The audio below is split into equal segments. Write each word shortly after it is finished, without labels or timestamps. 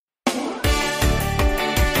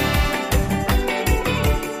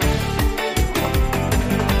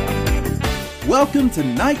Welcome to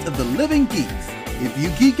Night of the Living Geeks. If you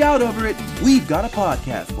geek out over it, we've got a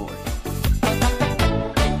podcast for it.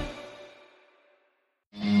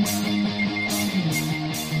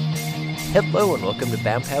 Hello and welcome to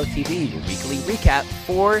BamPow TV, your weekly recap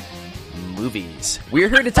for movies. We're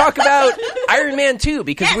here to talk about Iron Man 2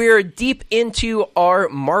 because we are deep into our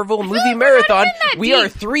Marvel movie marathon. We are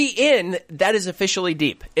 3 in. That is officially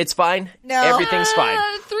deep. It's fine. No. Everything's fine.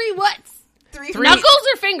 3 what? Three Knuckles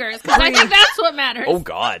or fingers? Because I think that's what matters. Oh,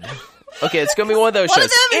 God. Okay, it's going to be one of those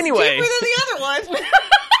shows. Anyway, deeper than the other one.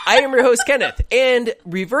 I am your host, Kenneth, and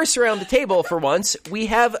reverse around the table for once, we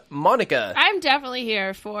have Monica. I'm definitely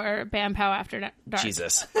here for BamPow After Dark.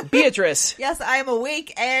 Jesus. Beatrice. Yes, I am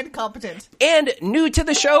awake and competent. And new to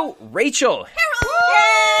the show, Rachel.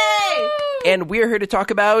 Yay! And we're here to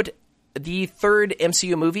talk about the third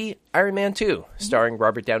MCU movie, Iron Man 2, starring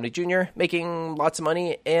Robert Downey Jr., making lots of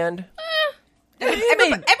money, and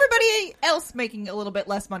Everybody else making a little bit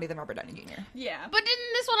less money than Robert Downey Jr. Yeah. But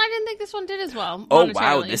I didn't think this one did as well. Oh,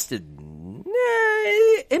 wow, this did...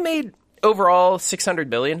 it made overall $600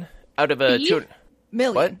 million out of a...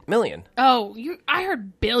 Million. What? Million. Oh, I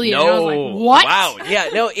heard billion. No. And I was like, what? Wow. Yeah,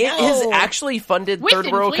 no, it has actually funded With third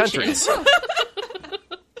world inflation. countries.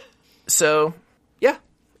 So, yeah,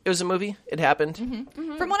 it was a movie. It happened.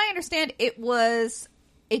 Mm-hmm. From what I understand, it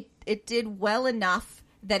did well enough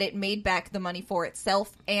that it made back the money for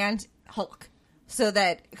itself and Hulk.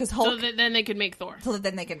 Because Hulk... So that then they could make Thor. So that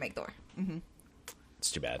then they can make Thor. Mm-hmm.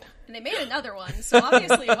 It's too bad. And they made another one, so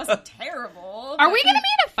obviously it wasn't terrible. Are we going to be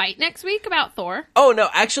in a fight next week about Thor? Oh, no,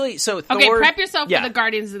 actually, so Thor... Okay, prep yourself for the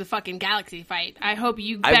Guardians of the fucking Galaxy fight. I hope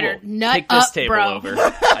you better nut pick this up, table bro. over.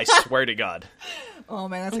 I swear to God. Oh,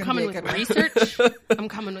 man, that's I'm going to coming be a with good one. research. I'm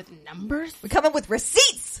coming with numbers. We're coming with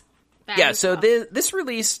receipts! Yeah, so this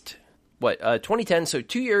released, 2010, so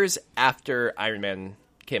 2 years after Iron Man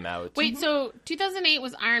came out. Wait, so 2008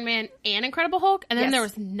 was Iron Man and Incredible Hulk, and then Yes. there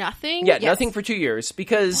was nothing? Yeah, nothing for 2 years,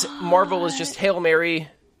 because Marvel was just, Hail Mary,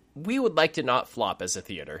 we would like to not flop as a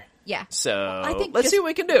theater. Yeah. So, I think let's see what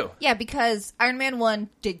we can do. Yeah, because Iron Man 1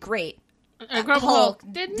 did great. Incredible Hulk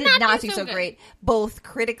did not do do so good. great, both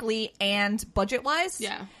critically and budget-wise.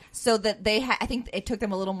 Yeah. So that I think it took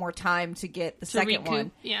them a little more time to get the second recoup,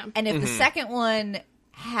 one. yeah. And if the second one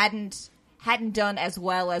hadn't done as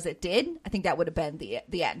well as it did, I think that would have been the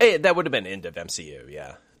end. Hey, that would have been end of MCU,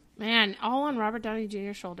 yeah. Man, all on Robert Downey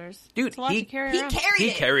Jr.'s shoulders. Dude, It's a lot to carry around.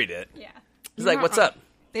 He carried it. Yeah. He's like, what's up?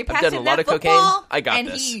 They I've passed done him a lot that of cocaine. football, I got and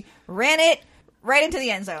this. he ran it right into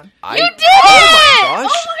the end zone. You did it! Oh my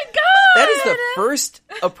gosh. Oh my god! That is the first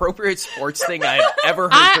appropriate sports thing I've ever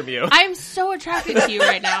heard from you. I'm so attracted to you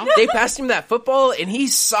right now. They passed him that football, and he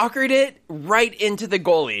soccered it right into the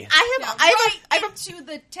goalie. I have to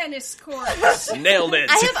the tennis court. Nailed it.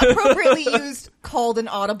 I have appropriately used called an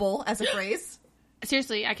audible as a phrase.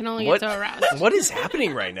 Seriously, I can only get so aroused. What is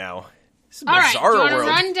happening right now? This is All right, do you bizarro want to world.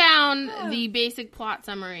 run down the basic plot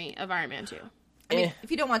summary of Iron Man 2? I mean,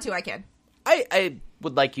 if you don't want to, I can. I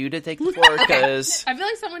would like you to take the floor because I feel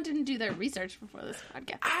like someone didn't do their research before this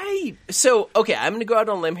podcast. I'm going to go out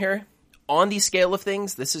on a limb here. On the scale of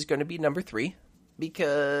things, this is going to be number 3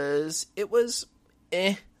 because it was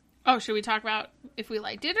Oh, should we talk about if we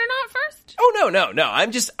liked it or not first? Oh, no.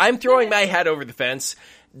 I'm throwing my hat over the fence.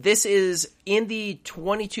 This is, in the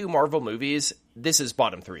 22 Marvel movies, this is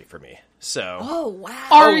bottom 3 for me. So. Oh, wow.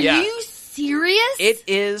 Are yeah. you serious? It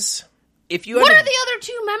is. If you What are the other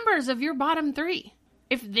 2 members of your bottom 3?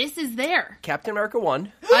 If this is there. Captain America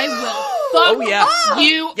 1. I will fuck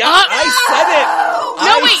you Yeah, up. I said it. No,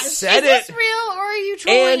 I wait. said Is this it. real or are you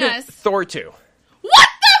trolling And us? Thor 2. What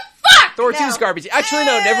the fuck? Thor 2 is garbage. Actually,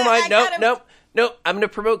 no, never mind. I got him. No. I'm going to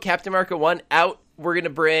promote Captain America 1 out. We're going to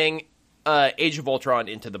bring Age of Ultron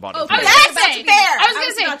into the bottom 3. I was That's gonna say, fair. I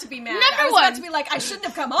was about to be mad. Number I was one. about to be like, I shouldn't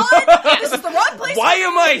have come on. This is the wrong place. Why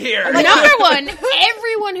am I here? Number one,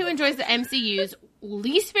 everyone who enjoys the MCU's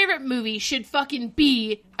least favorite movie should fucking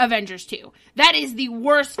be Avengers 2. That is the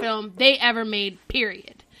worst film they ever made,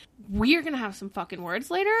 period. We're going to have some fucking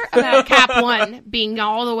words later about Cap 1 being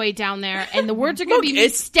all the way down there, and the words are going to be me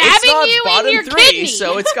stabbing it's not you bottom in your 3, kidney.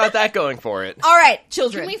 so it's got that going for it. All right,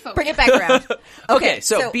 children, Can we focus? bring it back around. Okay,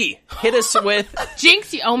 so B, hit us with...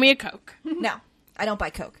 Jinx, you owe me a Coke. No, I don't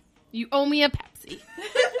buy Coke. You owe me a Pepsi.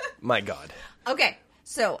 My God. Okay,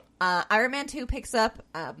 so Iron Man 2 picks up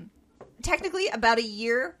technically about a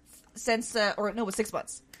year since, it was 6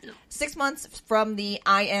 months. 6 months from the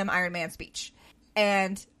I Am Iron Man speech.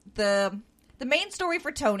 And the main story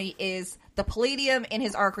for Tony is the palladium in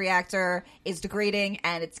his arc reactor is degrading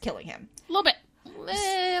and it's killing him. A little bit.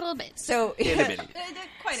 Little bit. So, Itty-bitty.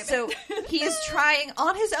 Quite a bit. so he is trying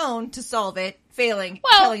on his own to solve it, failing,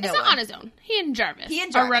 Well, telling it's no not one. on his own. He and Jarvis, He and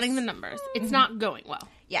are Jarvis. running the numbers. It's not going well.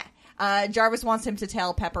 Yeah. Jarvis wants him to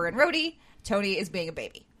tell Pepper and Rhodey Tony is being a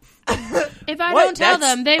baby. If I What? don't tell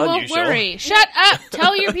That's them, they won't unusual. worry. Shut up.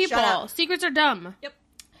 Tell your people. up. Secrets are dumb. Yep.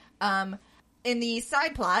 In the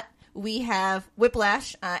side plot, we have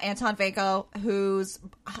Whiplash, Anton Vanko, whose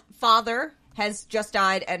father has just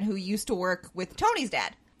died and who used to work with Tony's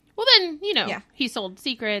dad. Well, then, Yeah. he sold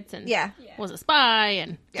secrets and Yeah. was a spy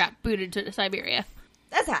and got booted to Siberia.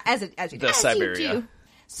 That's how, as you do. The Siberia. do.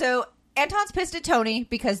 So Anton's pissed at Tony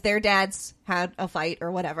because their dads had a fight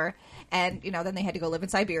or whatever, and then they had to go live in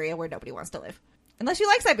Siberia where nobody wants to live. Unless you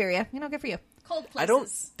like Siberia, good for you. Cold places. I don't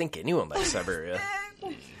think anyone likes Siberia.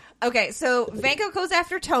 Okay, so Vanko goes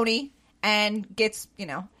after Tony and gets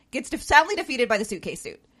soundly defeated by the suitcase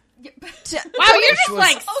suit. Yep. Wow, you're just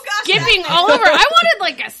like Oh, gosh. skipping all over. I wanted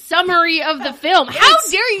like a summary of the film. How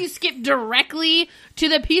dare you skip directly to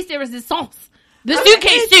the piece de resistance? The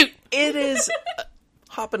suitcase suit. It is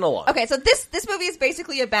hopping along. Okay, so this movie is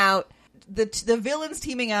basically about the villains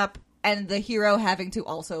teaming up and the hero having to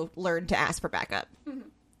also learn to ask for backup.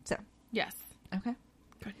 So, Yes. okay.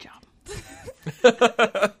 Good job.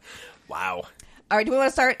 Wow. All right, do we want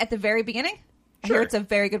to start at the very beginning? I hear Sure. it's a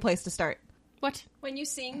very good place to start. What? When you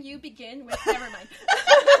sing, you begin with never mind.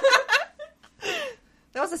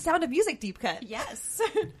 That was a Sound of Music deep cut. Yes.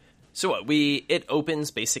 So what? It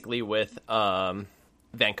opens basically with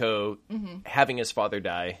Vanko having his father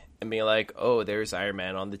die and being like, "Oh, there's Iron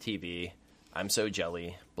Man on the TV. I'm so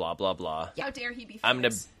jelly. Blah blah blah. How dare he be famous? I'm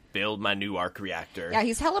gonna build my new arc reactor." Yeah,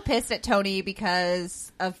 he's hella pissed at Tony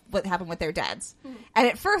because of what happened with their dads. And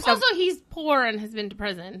at first, Also, he's poor and has been to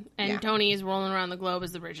prison, and Yeah. Tony is rolling around the globe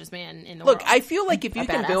as the richest man in the Look, world. I feel like if you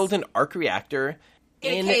can badass. build an arc reactor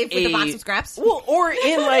in a cave with a box of scraps. well, or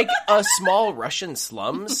in like a small Russian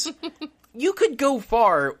slums, you could go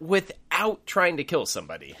far without trying to kill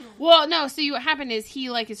somebody. Well, no. See, what happened is he,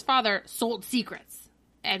 like his father, sold secrets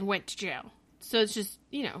and went to jail. So it's just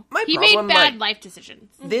My he problem, made bad like- life decisions.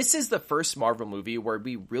 This is the first Marvel movie where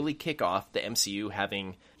we really kick off the MCU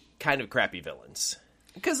having kind of crappy villains.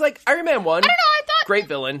 Because, like, Iron Man 1, I don't know. I thought great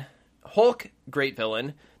villain. Hulk, great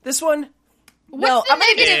villain. This one, no, the I'm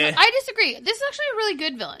gonna negative? Eh. I disagree. This is actually a really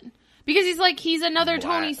good villain because he's another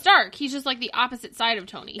Tony Stark. He's just like the opposite side of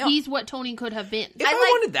Tony. No. He's what Tony could have been. if I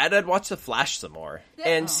wanted that, I'd watch The Flash some more.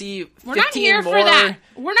 And see 15 We're not here more for that.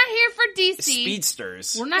 We're not here for DC.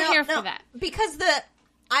 speedsters. We're not here for that. Because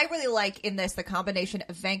I really like in this the combination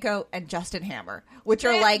of Vanko and Justin Hammer, which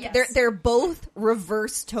are Yeah, like yes. they're both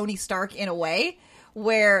reverse Tony Stark in a way,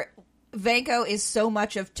 where Vanko is so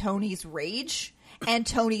much of Tony's rage and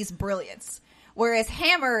Tony's brilliance, whereas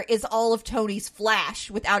Hammer is all of Tony's flash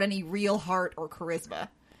without any real heart or charisma.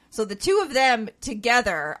 So the two of them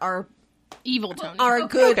together are Evil Tony. a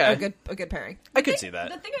good Okay. a good pairing. I could see that.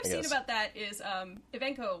 The thing I've I seen guess. about that is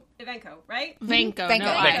Ivanko, right? Vanko. Vanko. No,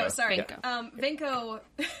 Vanko, sorry. Vanko. Vanko.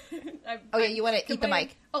 Oh yeah, you want to eat the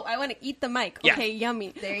mic? Oh, I want to eat the mic. Yeah. Okay, yummy.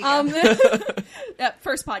 There you go. Yeah,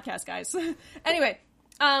 first podcast, guys. Anyway,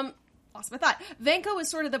 lost my thought. Vanko is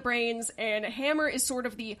sort of the brains, and Hammer is sort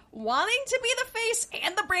of the wanting to be the face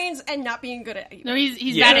and the brains and not being good at either. No, he's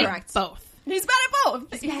Yeah. bad at Correct. both. He's bad at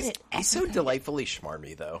both. He's so delightfully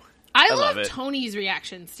schmarmy, though. I love love it. Tony's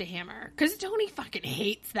reactions to Hammer because Tony fucking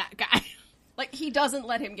hates that guy. Like, he doesn't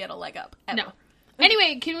let him get a leg up. Ever. No.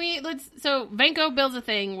 Anyway, so Vanko builds a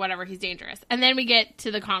thing, whatever, he's dangerous. And then we get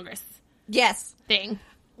to the Congress Yes, thing.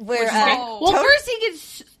 where Well, first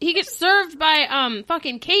he gets served by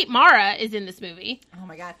fucking Kate Mara is in this movie. Oh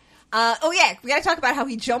my god. Oh yeah, we gotta talk about how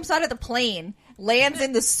he jumps out of the plane, lands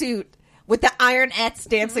in the suit with the ironettes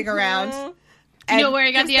dancing around. You know where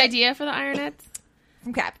he got gives the idea for the ironettes?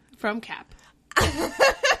 From Cap. From Cap.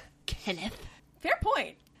 Kenneth. Fair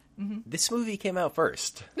point. This movie came out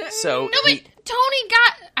first. So No, but Tony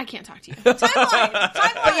got... I can't talk to you. But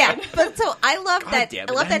yeah, but so I love God that. damn I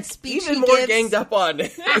it, love I'm that speech even he more gives. ganged up on.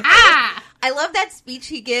 Ah! I love that speech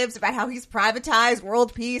he gives about how he's privatized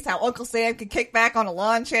world peace, how Uncle Sam can kick back on a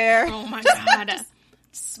lawn chair. Oh my god.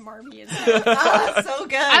 Smarmy as hell. Oh, so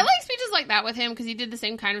good. I like speeches like that with him because he did the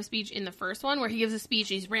same kind of speech in the first one where he gives a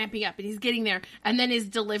speech and he's ramping up and he's getting there and then his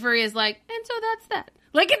delivery is like, and so that's that.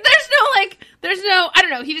 Like, there's no, I don't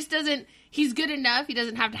know, he just doesn't, he's good enough. He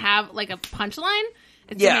doesn't have to have like a punchline.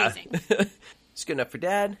 It's amazing. It's good enough for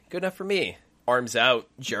Dad, good enough for me. Arms out,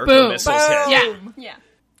 Jericho Boom. missiles Boom. hit. Yeah. Yeah.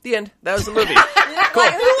 The end. That was the movie. Like, who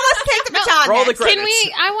wants to take the baton Roll the next? credits. Can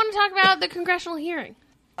we, I want to talk about the congressional hearing.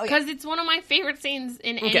 Oh, yeah. Because it's one of my favorite scenes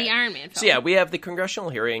in any Iron Man film. So yeah, we have the congressional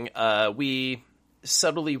hearing. We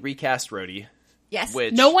subtly recast Rhodey Yes.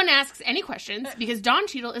 Which, No one asks any questions because Don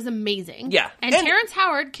Cheadle is amazing. Yeah. And Terrence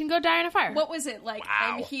Howard can go die in a fire. What was it? Like,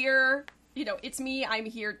 Wow. I'm here, it's me, I'm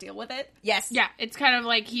here, deal with it. Yes. Yeah, it's kind of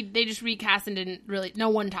like they just recast and didn't really, no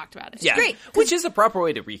one talked about it. yeah, great, which is a proper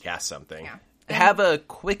way to recast something. Yeah. Have a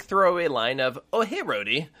quick throwaway line of, "Oh, hey,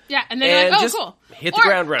 Rhodey." Yeah, and then you're like, oh, just cool. hit the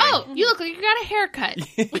ground running. Oh, you look like you got a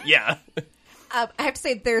haircut. Yeah. I have to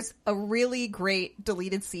say, there's a really great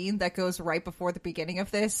deleted scene that goes right before the beginning of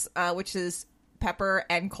this, which is Pepper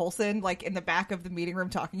and Coulson, like, in the back of the meeting room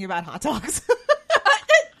talking about hot dogs.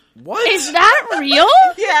 What? Is that real?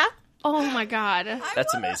 Yeah. Oh my god.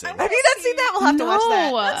 That's amazing. Have you not seen that? We'll have to watch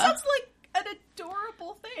that. That sounds like an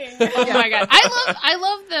adorable thing. Oh my god. I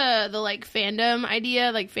love the like fandom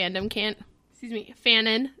idea, like fanon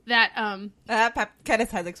that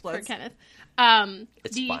Kenneth has for explodes. Kenneth.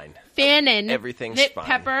 It's the fine. Fanon Everything's that fine.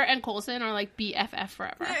 Pepper and Coulson are like BFF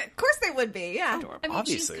forever. Of course they would be, yeah. Adorable. I mean,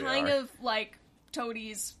 Obviously she's they kind are. of like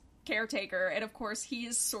Toadie's caretaker, and of course,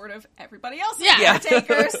 he's sort of everybody else's Yeah.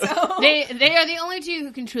 caretaker, so... They are the only two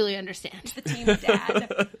who can truly understand. the team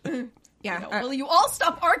dad. Yeah. Will you all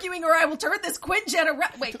stop arguing or I will turn this Quinjet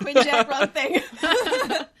around? Wait, Quinjet wrong thing.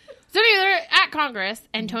 So anyway, they're at Congress,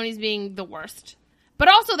 and Tony's being the worst. But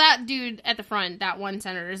also that dude at the front, that one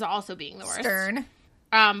senator, is also being the worst. Stern.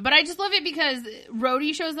 But I just love it because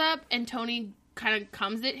Rhodey shows up, and Tony kind of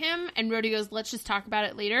comes at him, and Rhodey goes, let's just talk about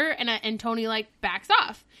it later, and Tony, like, backs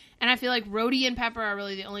off. And I feel like Rhodey and Pepper are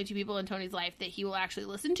really the only two people in Tony's life that he will actually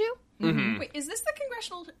listen to. Wait, is this the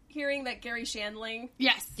congressional hearing that Gary Shandling?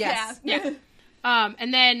 Yes. Yes. Yeah.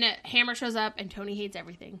 And then Hammer shows up, and Tony hates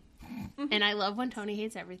everything. And I love when Tony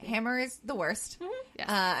hates everything. Hammer is the worst.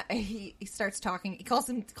 Yes. He starts talking. He calls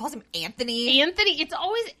him Anthony. Anthony. It's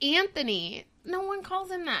always Anthony. No one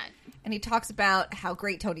calls him that. And he talks about how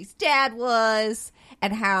great Tony's dad was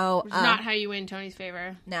and how... It's not how you win Tony's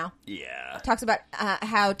favor. No. Yeah. Talks about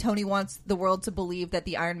how Tony wants the world to believe that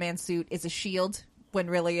the Iron Man suit is a shield when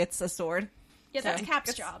really it's a sword. Yeah, that's So,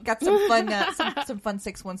 Cap's job. Got some fun some fun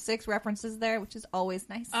 616 references there, which is always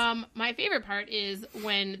nice. My favorite part is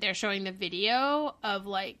when they're showing the video of,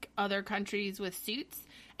 like, other countries with suits,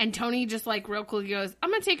 and Tony just, like, real cool goes, I'm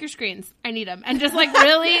gonna take your screens. I need them. And just, like,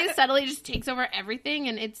 really subtly just takes over everything,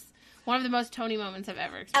 and it's one of the most Tony moments I've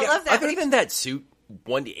ever experienced. I love that. Other than that suit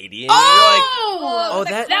 180, and Oh! you're like,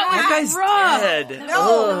 that that was guy's rough. dead.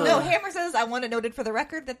 No, Hammer says, I want it noted for the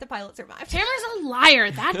record that the pilot survived. Hammer's a liar.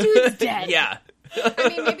 That dude's dead. Yeah. I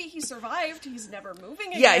mean, maybe he survived. He's never moving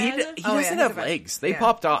again. Yeah, he Oh, yeah, doesn't he's have about- legs. They yeah.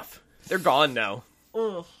 popped off. They're gone now.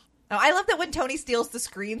 Oh, I love that when Tony steals the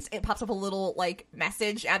screens, it pops up a little, like,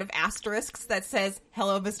 message out of asterisks that says,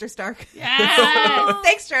 hello, Mr. Stark. Yes.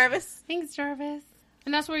 Thanks, Jarvis. Thanks, Jarvis.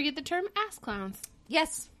 And that's where you get the term ass clowns.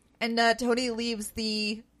 Yes. And Tony leaves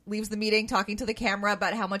the meeting talking to the camera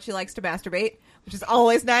about how much he likes to masturbate, which is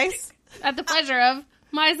always nice. At the pleasure of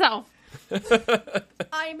myself.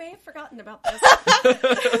 I may have forgotten about this. And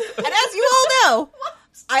as you all know,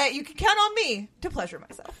 you can count on me to pleasure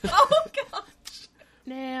myself. Oh, God.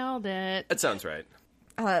 Nailed it. That sounds right.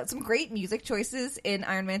 Some great music choices in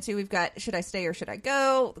Iron Man 2. We've got Should I Stay or Should I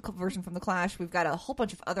Go, the version from The Clash. We've got a whole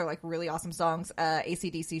bunch of other, like, really awesome songs.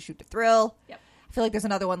 AC/DC, Shoot to Thrill. Yep. I feel like there's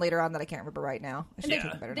another one later on that I can't remember right now. I should Yeah. have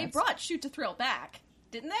taken better They notes. brought Shoot to Thrill back,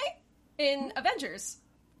 didn't they? In Avengers.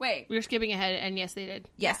 Wait. We were skipping ahead, and yes, they did.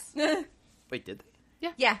 Yes. Wait, did they?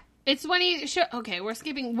 Yeah. It's when he... okay, we're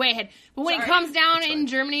skipping way ahead. But when Sorry. he comes down in fine.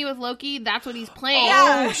 Germany with Loki, that's what he's playing.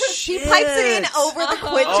 Yeah. Oh, She pipes it in over the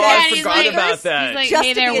Quinjet. Oh, I and he's forgot like- about that. He's like, Just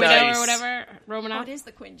hey to there, be widow, nice. or whatever. Roman. Oh, it is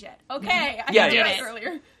the Quinjet. Okay. I Yeah, did yeah. it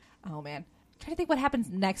earlier. Oh, man. I'm trying to think what happens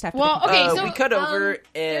next after Well, the okay, so... we cut over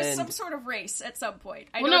There's and... some sort of race at some point.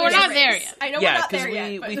 I Well, know no, we're there's a not there race. yet. I know we're Yeah, not because there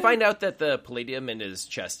yet. But... we find out that the palladium in his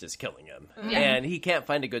chest is killing him. Yeah. And he can't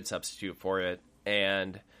find a good substitute for it.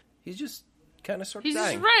 And he's just kind of sort of He's just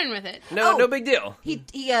dying. running with it. No, Oh. no big deal. He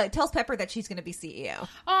tells Pepper that she's going to be CEO.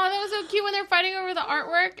 Oh, that was so cute when they're fighting over the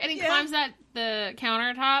artwork, and he climbs the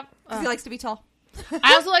countertop. 'Cause he likes to be tall.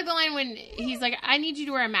 I also like the line when he's like, I need you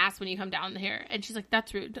to wear a mask when you come down here. And she's like,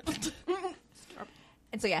 that's rude.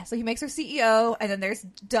 And so, yeah, so he makes her CEO, and then there's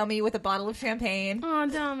Dummy with a bottle of champagne. Oh,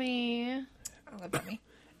 dummy. I love Dummy.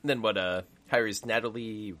 And then what, hires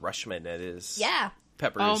Natalie Rushman at his Yeah.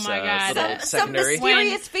 Pepper's Oh my God. little Some secondary.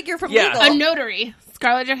 mysterious figure from Yeah. Legal. A notary.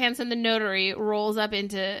 Scarlett Johansson, the notary, rolls up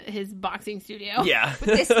into his boxing studio. Yeah.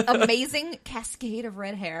 This amazing cascade of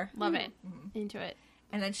red hair. Love it. Into it.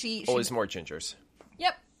 And then she Always more gingers.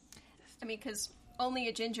 Yep. I mean, because only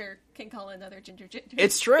a ginger can call another ginger ginger.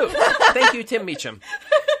 It's true. Thank you, Tim Meacham.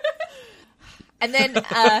 And then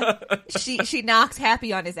she knocks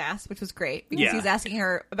Happy on his ass, which was great because he's asking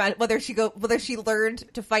her about whether she learned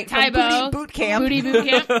to fight from Taibo, Booty Boot Camp. Booty boot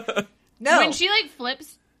camp. No, When she like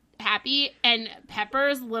flips Happy and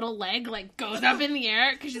Pepper's little leg like goes up in the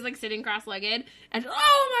air because she's like sitting cross-legged and oh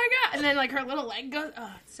my god, and then like her little leg goes.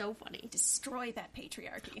 Oh, it's so funny. Destroy that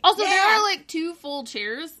patriarchy. Also, there are like 2 full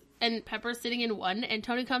chairs and Pepper's sitting in one, and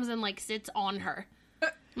Tony comes and like sits on her.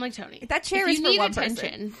 I'm like, Tony, that chair if is you for need one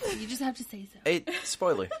attention. You just have to say so.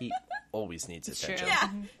 Spoiler, he always needs attention. True. Yeah.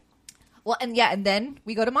 Well, and then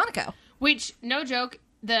we go to Monaco. Which, no joke,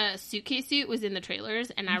 the suitcase suit was in the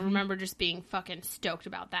trailers, and I remember just being fucking stoked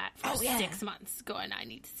about that for 6 months. Going, I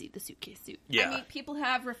need to see the suitcase suit. Yeah. I mean, people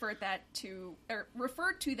have referred to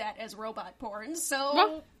that as robot porn. So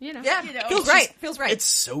Well, you know. Yeah, You know, feels it's right. Feels right. It's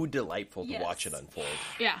so delightful to Yes. watch it unfold.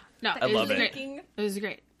 Yeah. No, I love it. Great. It was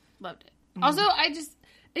great. Loved it. Also,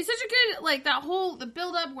 it's such a good, like, the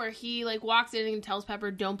build-up where he, like, walks in and tells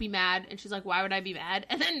Pepper, don't be mad, and she's like, why would I be mad?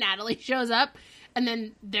 And then Natalie shows up, and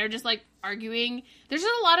then they're just, like, arguing. There's a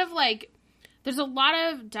lot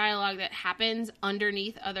of dialogue that happens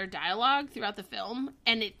underneath other dialogue throughout the film,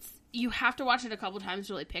 and you have to watch it a couple times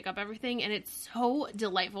to really pick up everything, and it's so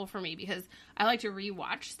delightful for me because I like to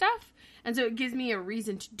rewatch stuff. And so it gives me a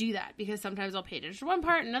reason to do that because sometimes I'll pay attention to one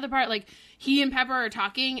part, another part, like he and Pepper are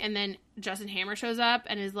talking and then Justin Hammer shows up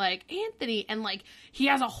and is like, Anthony, and like he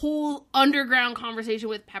has a whole underground conversation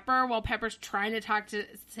with Pepper while Pepper's trying to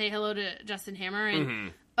say hello to Justin Hammer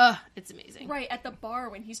and it's amazing. right at the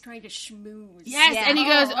bar when he's trying to schmooze. Yes, Yeah. and he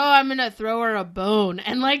goes, I'm going to throw her a bone.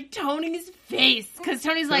 And, like, Tony's face, because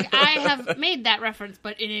Tony's like, I have made that reference,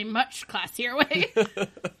 but in a much classier way.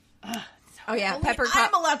 Oh yeah, Only Pepper.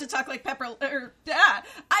 I'm allowed to talk like Pepper.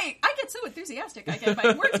 I get so enthusiastic. I get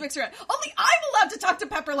my words mixed around. Only I'm allowed to talk to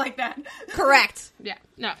Pepper like that. Correct. Yeah,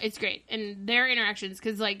 no, it's great. And their interactions,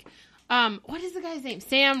 because, like, what is the guy's name?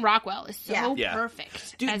 Sam Rockwell is so Yeah.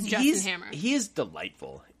 perfect Dude, as Justin Hammer. He is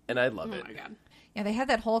delightful, and I love it. Oh, my God. Yeah, they had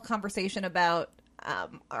that whole conversation about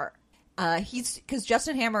because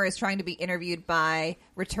Justin Hammer is trying to be interviewed by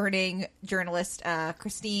returning journalist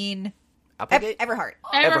Christine Applegate? Everhart.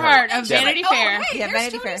 Everhart of Yeah. Vanity Oh, Fair. hey, Yeah, there's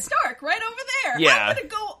Vanity Tony Fair. Stark right over there. Yeah. I'm gonna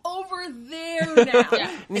go over there now. Yeah.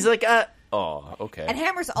 And he's like, oh, okay. And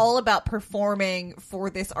Hammer's all about performing for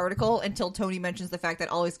this article until Tony mentions the fact that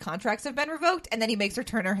all his contracts have been revoked, and then he makes her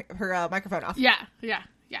turn her microphone off. Yeah.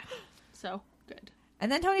 So good.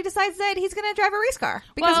 And then Tony decides that he's going to drive a race car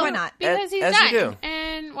because why not? Because he's As you done. do.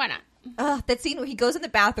 And why not? That scene where he goes in the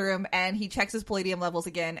bathroom and he checks his palladium levels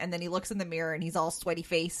again, and then he looks in the mirror and he's all sweaty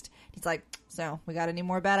faced. He's like, "So we got any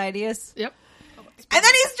more bad ideas?" Yep. And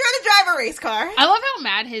then he's trying to drive a race car. I love how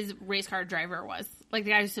mad his race car driver was. Like, the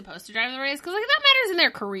guy who's supposed to drive the race. Because, like, that matters in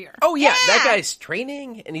their career. Oh, yeah, that Yeah. guy's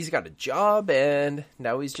training, and he's got a job, and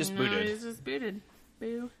now he's just No, booted. he's just booted.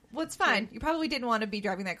 Boo. Well, it's fine. You probably didn't want to be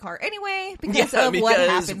driving that car anyway because of what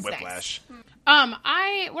because happens whiplash.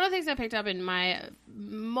 next. One of the things I picked up in my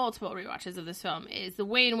multiple rewatches of this film is the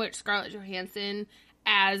way in which Scarlett Johansson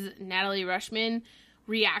as Natalie Rushman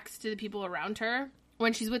reacts to the people around her.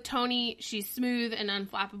 When she's with Tony, she's smooth and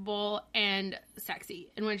unflappable and sexy.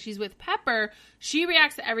 And when she's with Pepper, she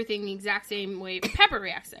reacts to everything the exact same way Pepper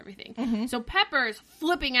reacts to everything. Mm-hmm. So Pepper's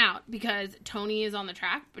flipping out because Tony is on the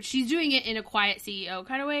track, but she's doing it in a quiet CEO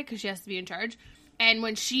kind of way because she has to be in charge. And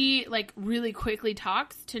when she, like, really quickly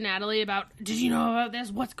talks to Natalie about, did you know about this?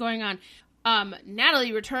 What's going on?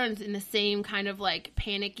 Natalie returns in the same kind of, like,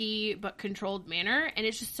 panicky but controlled manner. And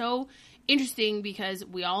it's just so interesting because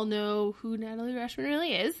we all know who Natalie Rushman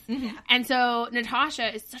really is. Mm-hmm. And so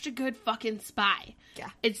Natasha is such a good fucking spy. Yeah.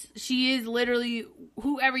 She is literally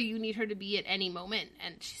whoever you need her to be at any moment.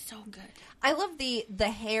 And she's so good. I love the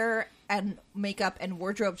hair and makeup and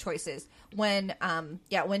wardrobe choices when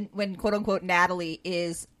quote unquote Natalie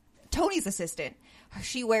is Tony's assistant.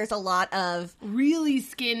 She wears a lot of Really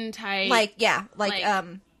skin tight.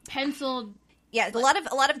 Penciled. Yeah, a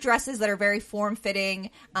lot of dresses that are very form fitting,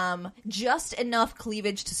 just enough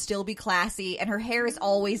cleavage to still be classy, and her hair is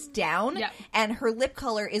always down, Yep. and her lip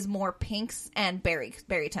color is more pinks and berry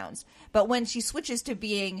tones. But when she switches to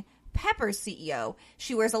being Pepper's CEO,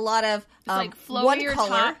 she wears a lot of like one flowier color,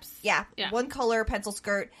 tops. yeah, Yeah. one color pencil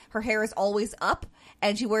skirt. Her hair is always up,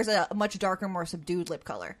 and she wears a much darker, more subdued lip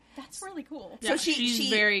color. That's really cool. Yeah, So she's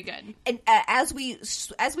very good. And as we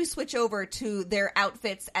switch over to their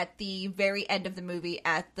outfits at the very end of the movie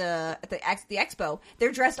at the expo,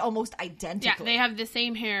 they're dressed almost Yeah, identically. they have the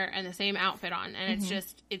same hair and the same outfit on, and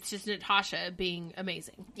it's just Natasha being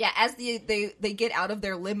amazing. Yeah, as they get out of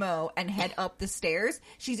their limo and head up the stairs,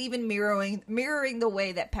 she's even mirroring the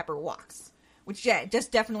way that Pepper walks, which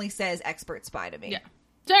just definitely says expert spy to me. Yeah,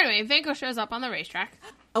 So anyway, Vanko shows up on the racetrack,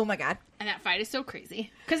 Oh my god. and that fight is so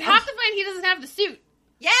crazy. Because half the fight, he doesn't have the suit.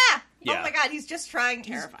 Yeah. Yeah. Oh my god, he's just trying.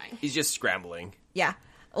 Terrifying. He's just scrambling. Yeah.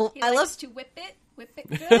 Well, He I likes love to whip it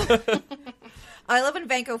good. I love when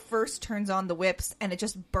Vanko first turns on the whips and it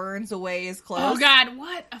just burns away his clothes. Oh god,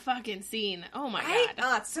 what a fucking scene. Oh my Right? god.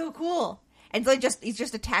 Oh, it's so cool. And so he's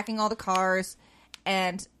just attacking all the cars,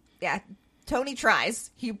 and yeah, Tony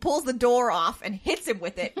tries. He pulls the door off and hits him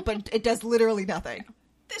with it, but it does literally nothing.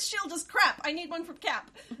 This shield is crap. I need one from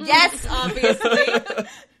Cap. Yes, obviously.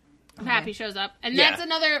 Happy shows up. And Yeah. that's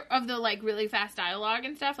another of the, like, really fast dialogue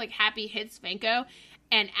and stuff. Like, Happy hits Vanko,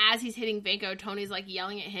 and as he's hitting Vanko, Tony's, like,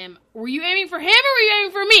 yelling at him, were you aiming for him or were you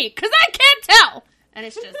aiming for me? Because I can't tell! And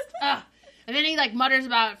it's just, ugh. And then he, like, mutters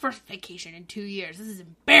about, first vacation in 2 years. This is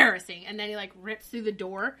embarrassing. And then he, like, rips through the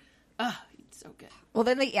door. Ugh, it's so good. Well,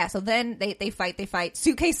 then they fight.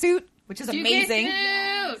 Suitcase suit, which is amazing.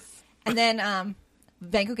 Suit! And then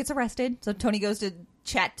Vanko gets arrested, so Tony goes to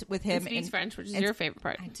chat with him. And speaks French, which is and- your favorite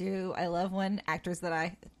part. I do. I love when actors that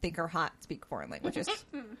I think are hot speak foreign languages.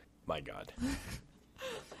 My God.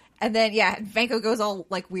 And then, yeah, Vanko goes all,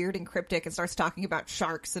 like, weird and cryptic and starts talking about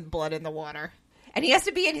sharks and blood in the water. And he has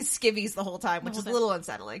to be in his skivvies the whole time, which is a little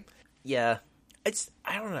unsettling. Yeah.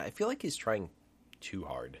 I don't know. I feel like he's trying too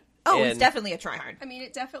hard. Oh, And- he's definitely a tryhard. I mean,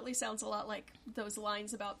 it definitely sounds a lot like those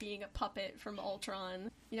lines about being a puppet from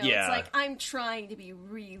Ultron. You know, Yeah. it's like, I'm trying to be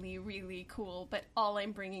really, really cool, but all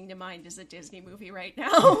I'm bringing to mind is a Disney movie right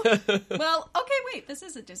now. Well, okay, wait, this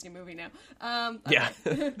is a Disney movie now. Yeah.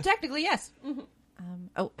 Technically, yes.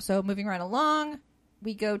 So moving right along,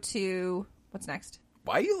 we go to... What's next?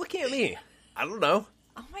 Why are you looking at me? I don't know.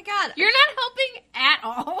 Oh, my God. You're not helping at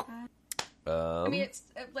all. I mean, it's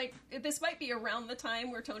like, this might be around the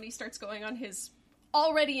time where Tony starts going on his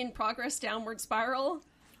already in progress downward spiral.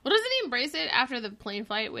 Well, doesn't he embrace it after the plane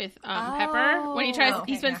flight with Pepper? When he tries,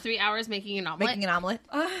 okay, he spends yeah. 3 hours making an omelet. Making an omelet.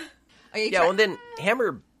 Yeah, well, then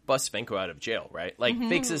Hammer busts Vanko out of jail, right? Like,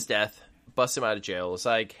 fakes his death, busts him out of jail. It's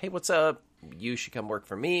like, hey, what's up? You should come work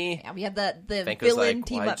for me. Yeah, we have the Vanko's villain like,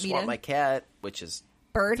 team well, I up just want meeting. my cat, which is,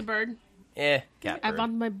 Bird. It's a bird. cat I bird.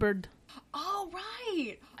 want my bird. Oh,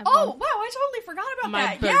 right. I Oh, love wow, I totally forgot about my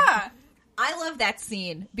that. bird. Yeah. I love that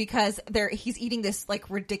scene because he's eating this like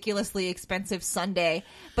ridiculously expensive sundae,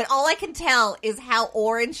 but all I can tell is how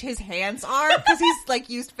orange his hands are because he's like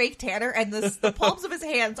used fake tanner and the palms of his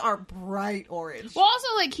hands are bright orange. Well, also,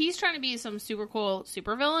 like, he's trying to be some super cool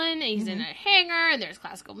supervillain, and he's in a hangar, and there's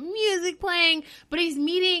classical music playing, but he's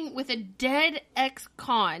meeting with a dead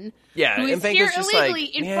ex-con Yeah, who is and here Vanko's just illegally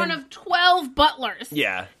like, in man. front of 12 butlers.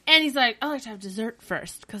 Yeah. And he's like, I like to have dessert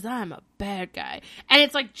first, because I'm a bad guy. And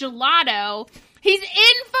it's like gelato. He's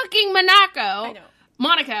in fucking Monaco,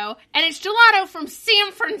 and it's gelato from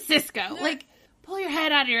San Francisco. Like, pull your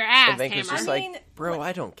head out of your ass, And Vanko's Hammer. just I like, mean, bro,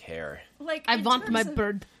 I don't care. Like, I in want terms my of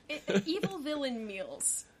bird. Evil villain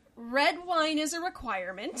meals. Red wine is a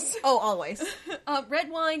requirement. Oh, always.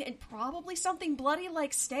 Red wine and probably something bloody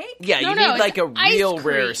like steak. Yeah, No, you no, need like a it's ice real cream.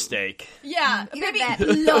 rare steak. Yeah, Either maybe that-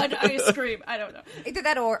 blood ice cream. I don't know. Either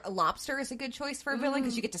that or lobster is a good choice for a villain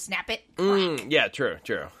because you get to snap it. Yeah, true.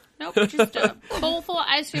 Nope, just a bowl full of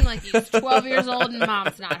ice cream like he's 12 years old and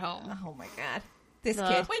mom's not home. Oh my god, this The-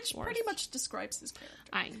 kid. Which Worst. pretty much describes his character.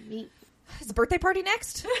 I mean, Is the birthday party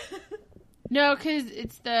next? no, because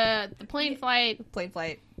it's the plane flight Plane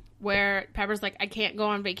flight. where Pepper's like, I can't go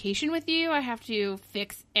on vacation with you. I have to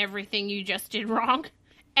fix everything you just did wrong.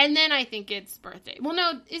 And then I think it's birthday. Well,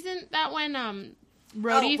 no, isn't that when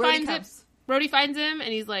Rhodey finds it? comes. Rhodey finds him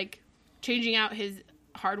and he's like changing out his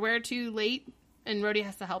hardware too late, and Rhodey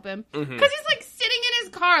has to help him because he's like sitting in his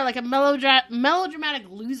car like a melodramatic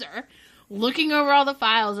loser, looking over all the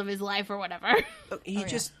files of his life or whatever. He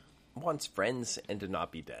just wants friends and to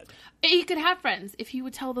not be dead. He could have friends if he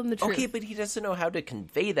would tell them the truth. Okay, but he doesn't know how to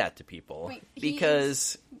convey that to people Wait,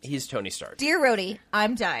 because he's Tony Stark. Dear Rhodey,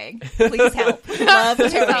 I'm dying. Please help. Love,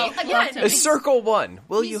 Tony. Well, again, Circle 1.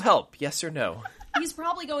 Will you help? Yes or no? he's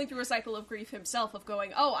probably going through a cycle of grief himself of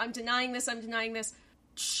going, oh, I'm denying this.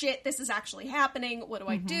 Shit, this is actually happening. What do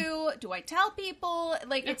I do? Do I tell people?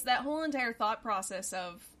 Like, it's that whole entire thought process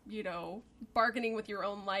of, you know, bargaining with your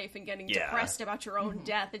own life and getting Yeah. depressed about your own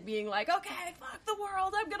death and being like, okay, fuck the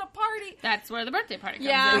world, I'm gonna party. That's where the birthday party comes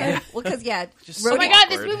Yeah. in. Yeah. Well, because, Just Oh my god,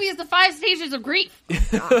 this awkward. movie is the 5 stages of grief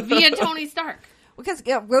via Tony Stark. Because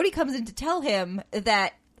Rhodey comes in to tell him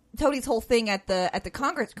that Tony's whole thing at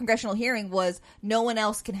the congressional hearing was no one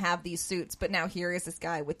else can have these suits, but now here is this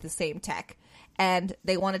guy with the same tech, and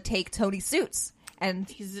they want to take Tony's suits. And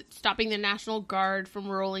He's stopping the National Guard from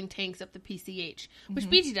rolling tanks up the PCH. Which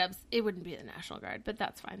BT dubs, it wouldn't be the National Guard, but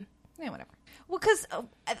that's fine. Yeah, whatever. Well, because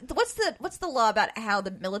what's the law about how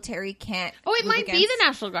the military can't? Oh, it move might be against- the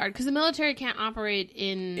National Guard because the military can't operate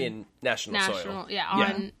in national soil.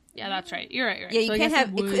 Yeah, that's right. You're right. Yeah, you So I can't guess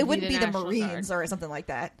have. It wouldn't be the National Marines Guard. or something like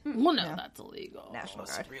that. Well, no, that's illegal. National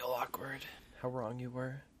It's Guard. real awkward. How wrong you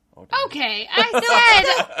were. Oh, Okay,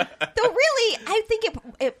 I said Though really, I think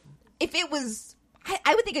if it was,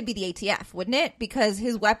 I would think it'd be the ATF, wouldn't it? Because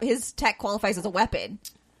his tech qualifies as a weapon.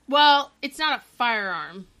 well, it's not a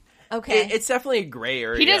firearm. Okay. It's definitely a gray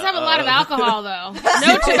area. He does have a lot of alcohol, though.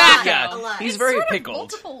 No tobacco. Yeah, he's It's very sort of pickled.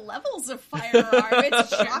 multiple levels of firearm.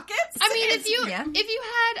 It's rockets. I mean, if you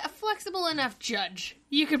had a flexible enough judge,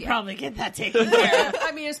 you could probably get that taken care of.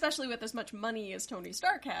 I mean, especially with as much money as Tony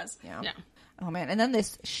Stark has. Yeah. Yeah. Oh man, and then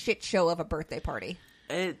this shit show of a birthday party.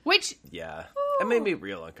 Which Yeah. It made me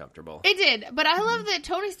real uncomfortable. it did, but I love that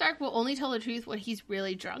Tony Stark will only tell the truth when he's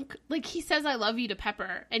really drunk. Like, he says, I love you to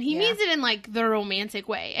Pepper, and he means it in, like, the romantic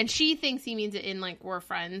way. And she thinks he means it in, like, we're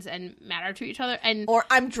friends and matter to each other. And Or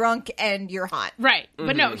I'm drunk and you're hot. right.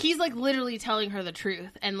 But no, he's, like, literally telling her the truth.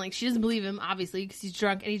 And, like, she doesn't believe him, obviously, because he's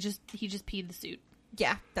drunk, and he just peed the suit.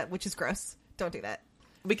 Yeah, which is gross. Don't do that.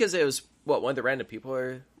 Because it was, one of the random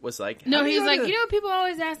people was like... No, "How do he's you go like, to the-" you know what people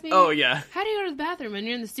always ask me? Oh, yeah. How do you go to the bathroom when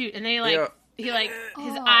you're in the suit? And they, like... Yeah. He, like,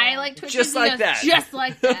 his eye, like, twitches. Just and he like goes, that. Just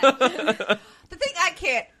like that. The thing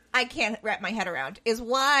I can't wrap my head around is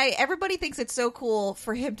why everybody thinks it's so cool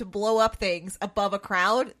for him to blow up things above a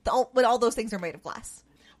crowd when all those things are made of glass.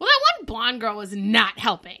 Well, that one blonde girl was not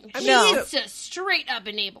helping. She's No. just a straight up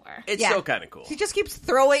enabler. It's Yeah. still kind of cool. He just keeps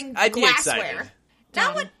throwing I'd be glassware.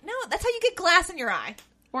 excited. No, that's how you get glass in your eye.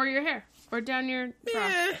 Or your hair. Or down your bra.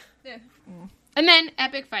 Eh. Yeah. And then,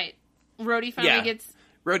 epic fight. Rhodey finally Yeah. gets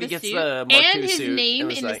Rhodey the gets suit. the Mark and II his suit name and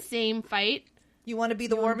was in like- the same fight. You want to be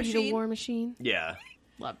the War Be Machine? The War Machine. Yeah.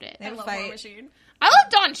 Loved it. They I have a love fight. War Machine. I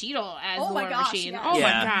love Don Cheadle as Oh the my War gosh, Machine. yes. Oh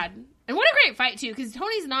Yeah. my god. And what a great fight, too, because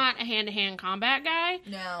Tony's not a hand-to-hand combat guy.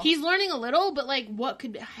 No. He's learning a little, but, like, what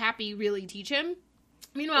could Happy really teach him?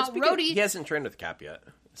 Meanwhile, It's because Rhodey... He hasn't trained with Cap yet.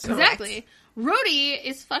 So. Exactly. Rhodey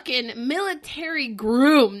is fucking military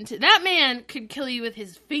groomed. That man could kill you with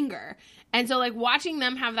his finger. And so, like, watching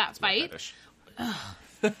them have that fight, Fetish.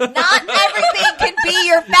 Not everything can be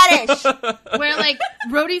your fetish. where, like,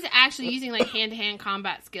 Rhodey's actually using, like, hand-to-hand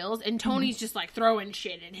combat skills, and Tony's just, like, throwing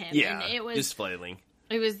shit at him. Yeah. And it was... Just flailing.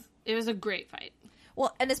 It was a great fight.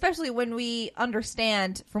 Well, and especially when we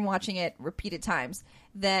understand from watching it repeated times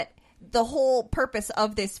that the whole purpose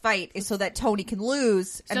of this fight is so that Tony can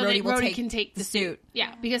lose and So Rhodey that will Rhodey can take the suit.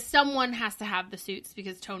 Yeah, because someone has to have the suits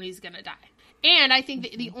because Tony's gonna die. And I think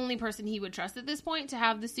that the only person he would trust at this point to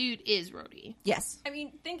have the suit is Rhodey. Yes. I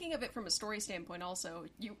mean, thinking of it from a story standpoint also,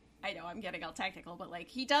 I know I'm getting all technical, but, like,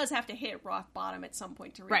 he does have to hit rock bottom at some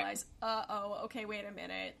point to realize, okay, wait a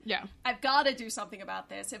minute. Yeah. I've got to do something about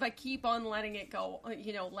this. If I keep on letting it go,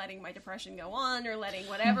 letting my depression go on or letting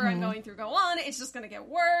whatever I'm going through go on, it's just going to get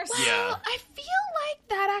worse. Yeah. Well, I feel like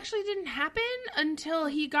that actually didn't happen until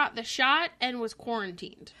he got the shot and was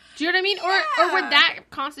quarantined. Do you know what I mean? Or would that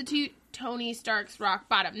constitute Tony Stark's rock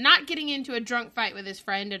bottom? Not getting into a drunk fight with his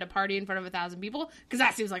friend at a party in front of 1,000 people, because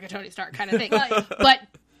that seems like a Tony Stark kind of thing. But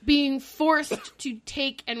being forced to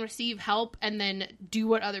take and receive help and then do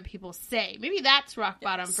what other people say. Maybe that's rock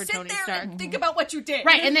bottom for Sit Tony there Stark. and think about what you did.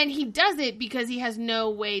 Right, and then he does it because he has no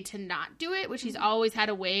way to not do it, which he's always had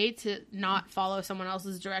a way to not follow someone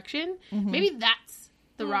else's direction. Maybe that's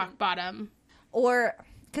the rock bottom. Or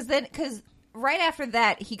because right after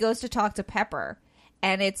that he goes to talk to Pepper,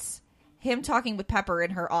 and it's him talking with Pepper in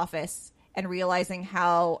her office and realizing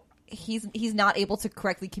how he's not able to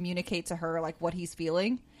correctly communicate to her like what he's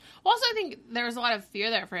feeling. Also, I think there's a lot of fear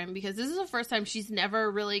there for him because this is the first time she's never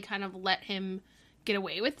really kind of let him get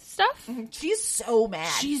away with stuff. She's so mad.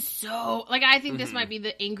 She's so like, I think this might be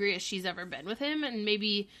the angriest she's ever been with him, and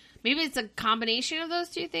maybe it's a combination of those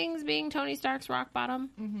two things being Tony Stark's rock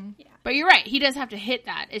bottom. Yeah. But you're right, he does have to hit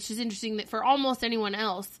that. It's just interesting that for almost anyone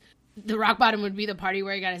else, the rock bottom would be the party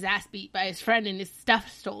where he got his ass beat by his friend and his stuff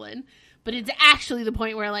stolen. But it's actually the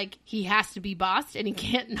point where, like, he has to be bossed and he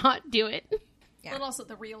can't not do it. Yeah. But also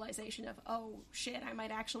the realization of, oh, shit, I might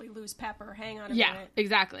actually lose Pepper. Hang on a Yeah, minute.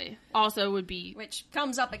 exactly. Also would be... Which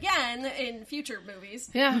comes up again in future movies.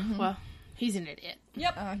 Yeah, well, he's an idiot.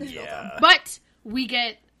 Yep. Yeah. But we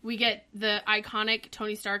get the iconic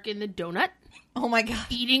Tony Stark in the donut, Oh my god.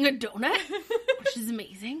 eating a donut, which is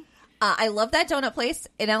amazing. I love that donut place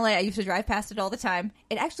in LA. I used to drive past it all the time.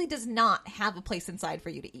 It actually does not have a place inside for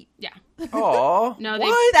you to eat. Yeah. Aw. No,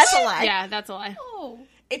 What? That's a lie. Yeah, that's a lie. Oh.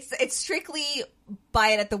 It's strictly buy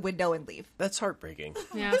it at the window and leave. That's heartbreaking.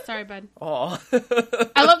 Yeah, sorry, bud. Aw.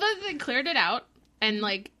 I love that they cleared it out, and,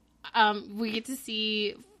 like, We get to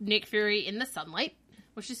see Nick Fury in the sunlight,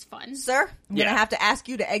 which is fun. Sir, I'm Yeah. going to have to ask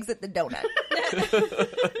you to exit the donut.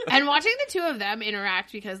 And watching the two of them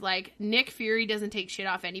interact, because, like, Nick Fury doesn't take shit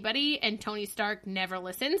off anybody, and Tony Stark never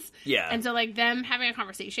listens. Yeah. And so, like, them having a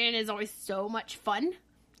conversation is always so much fun.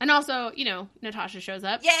 And also, you know, Natasha shows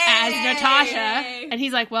up Yay! as Natasha, and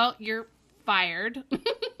he's like, well, you're fired.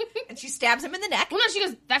 And she stabs him in the neck. Well, no, she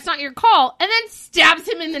goes, that's not your call, and then stabs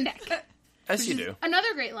him in the neck. As you do.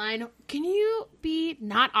 Another great line. Can you be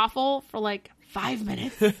not awful for, like, 5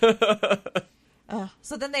 minutes?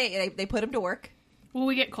 So then they put him to work. Well,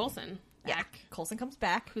 we get Coulson back. Coulson comes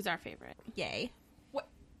back. Who's our favorite? Yay. What?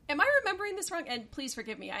 Am I remembering this wrong? And please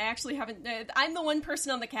forgive me. I actually haven't. I'm the one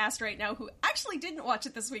person on the cast right now who actually didn't watch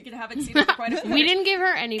it this week and haven't seen it for quite a few We minutes. didn't give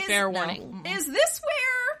her any fair no. warning. Is this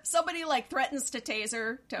where somebody like threatens to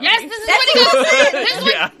taser Tony? Yes, this is what he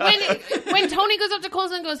goes. This is when Tony goes up to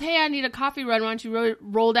Coulson and goes, "Hey, I need a coffee run. Why don't you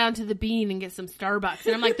roll down to the Bean and get some Starbucks?"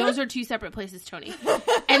 And I'm like, "Those are two separate places, Tony."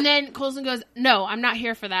 And then Coulson goes, "No, I'm not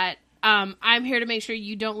here for that. I'm here to make sure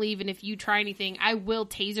you don't leave, and if you try anything, I will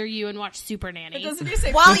taser you and watch Super Nanny Doesn't he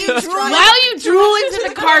say While you drool. while you drool into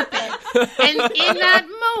the carpet." And in that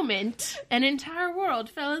moment, an entire world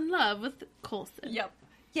fell in love with Coulson. Yep.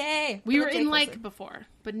 Yay. We were Jay in Coulson. like before,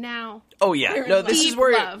 but now Oh, yeah. We're No, in this is deep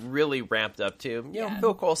where love. it really ramped up to. You know, Yeah.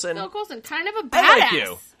 Phil Coulson. Phil Coulson, kind of a badass. I like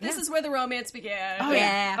you. This is where the romance began. Oh Yeah.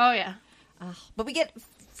 yeah. Oh yeah. But we get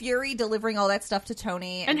Fury delivering all that stuff to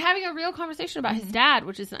Tony. And having a real conversation about his dad,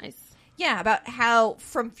 which is nice. yeah, about how,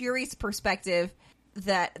 from Fury's perspective,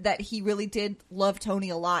 that he really did love Tony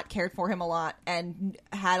a lot, cared for him a lot, and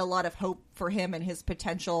had a lot of hope for him and his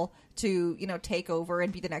potential to, you know, take over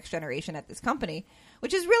and be the next generation at this company,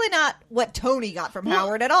 which is really not what Tony got from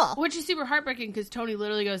Howard at all. Which is super heartbreaking because Tony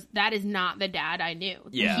literally goes, "That is not the dad I knew.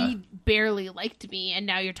 Yeah. He barely liked me, and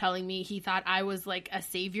now you're telling me he thought I was like a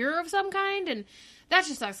savior of some kind." And that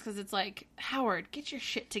just sucks because it's like, Howard, get your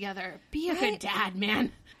shit together. Be a good Right? dad,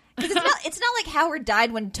 man. 'Cause it's not like Howard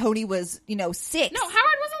died when Tony was, 6. No, Howard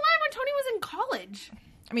was alive when Tony was in college.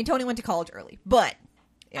 I mean, Tony went to college early, but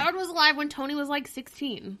yeah. Howard was alive when Tony was like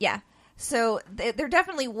 16. yeah. So there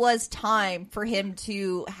definitely was time for him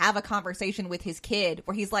to have a conversation with his kid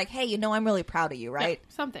where he's like, "Hey, I'm really proud of you, right?"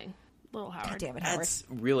 Yeah, something. Little Howard. God damn it, Howard. That's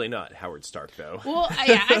really not Howard Stark, though. Well,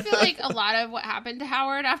 yeah, I feel like a lot of what happened to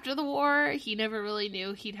Howard after the war, he never really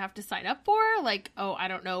knew he'd have to sign up for. Like, I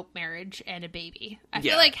don't know, marriage and a baby. I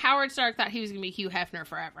feel Yeah. like Howard Stark thought he was going to be Hugh Hefner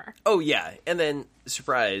forever. Oh, yeah. And then,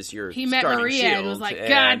 surprise, you're He met starting Maria S.H.I.E.L.D. and was like, and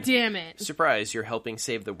God damn it. Surprise, you're helping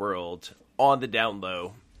save the world on the down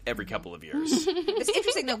low every couple of years. It's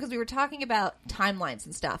interesting, though, because we were talking about timelines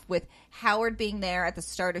and stuff, with Howard being there at the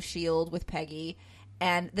start of S.H.I.E.L.D. with Peggy,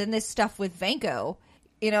 and then this stuff with Vanko,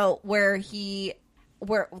 where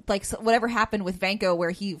whatever happened with Vanko, where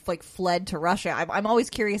he, fled to Russia. I'm always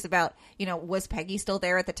curious about, was Peggy still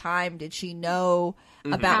there at the time? Did she know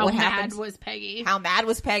about How what mad happened? was Peggy? How mad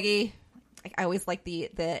was Peggy? I always like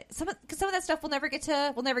because some of that stuff we'll never get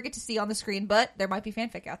to see on the screen, but there might be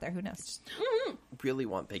fanfic out there. Who knows? Really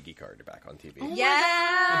want Peggy Carter back on TV.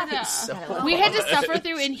 Yeah. We had to suffer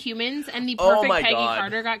through Inhumans, and the Oh perfect my Peggy God.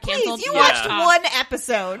 Carter got Please, canceled. you Yeah. watched one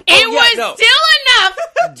episode. It Oh, yeah, was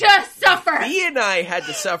still enough to suffer. Me and I had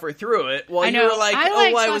to suffer through it while I you know. were like,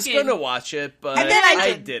 I was fucking- going to watch it, but And then I I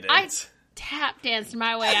did. didn't. I tap danced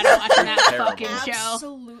my way out of watching that Terrible. fucking show.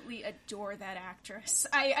 Absolutely adore that actress.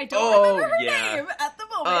 I don't Oh, remember her yeah. name at the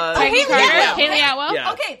moment. Peggy Haley Carter, Atwell. Haley Atwell.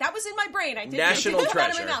 Yeah. Okay, that was in my brain. I didn't National put that in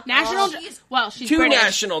my treasure. mouth. National, she's Two British.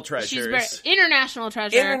 national She's treasures. international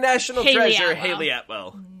treasure. International Haley treasure, Atwell. Haley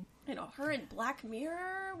Atwell. Her in Black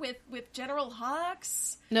Mirror with General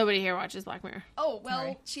Hux. Nobody here watches Black Mirror. Oh well,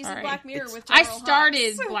 Sorry. she's All in right. Black Mirror It's- with I General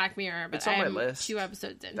started Hux. Black Mirror, but It's on my I'm list. 2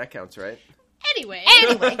 episodes in. That counts, right? Anyway,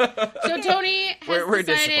 Anyway, so Tony has We're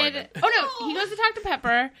decided. disappointed. Oh no, he goes to talk to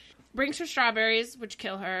Pepper, brings her strawberries, which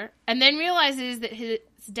kill her, and then realizes that his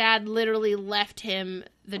dad literally left him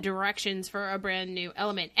the directions for a brand new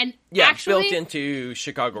element. And Yeah, actually, built into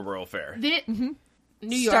Chicago World Fair. the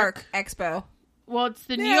New York. Stark Expo Well, it's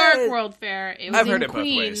the New Yeah, York World Fair. It was I've in heard it both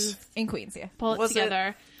Queens. ways. in Queens, yeah. Pull it Was it?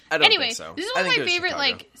 together. I don't Anyway, think so. this is I one of think my it was favorite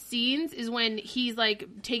Chicago. scenes is when he's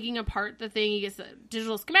taking apart the thing. He gets a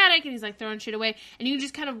digital schematic and he's throwing shit away, and you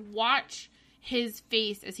just kind of watch his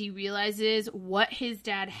face as he realizes what his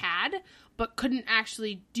dad had but couldn't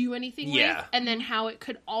actually do anything Yeah. with, and then how it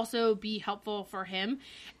could also be helpful for him.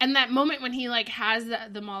 And that moment when he has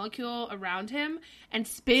the molecule around him and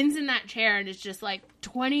spins in that chair and is just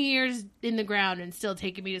 20 years in the ground and still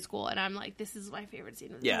taking me to school, and I'm like, this is my favorite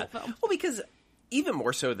scene of the Yeah. whole film. Well, because even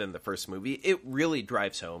more so than the first movie, it really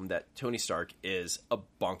drives home that Tony Stark is a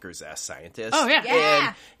bonkers-ass scientist. Oh, yeah. Yeah.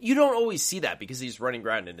 And you don't always see that because he's running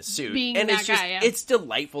around in a suit. Being and that it's just, guy, yeah. it's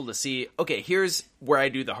delightful to see, okay, here's where I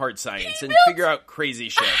do the hard science and built figure out crazy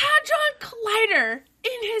shit. A Hadron Collider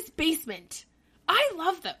in his basement. I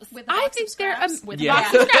love those. With a I box think of they're scraps? with Yeah. a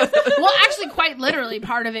box of scraps. Well, actually, quite literally,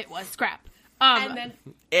 part of it was scrap. And then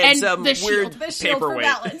And And some the weird shield. the shield for paperweight.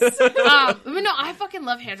 balance. but no, I fucking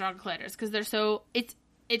love Hadron Colliders because they're so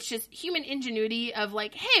it's just human ingenuity of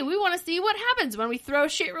like, hey, we want to see what happens when we throw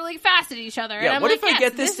shit really fast at each other. And Yeah, I'm what like, if I yes,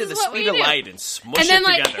 get this to is the what we speed of do. light and smush And then it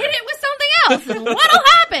like together? hit it with something else, and what'll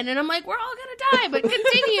happen? And I'm like, we're all gonna die, but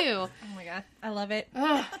continue. Oh my god, I love it.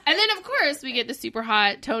 Ugh. And then of course we get the super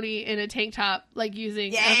hot Tony in a tank top, like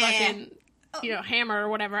using a fucking hammer or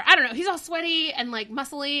whatever. I don't know. He's all sweaty and like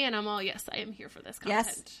muscly, and I'm all, yes, I am here for this content.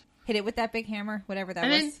 Yes, hit it with that big hammer, whatever that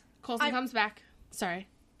And was. then Coulson comes back. Sorry.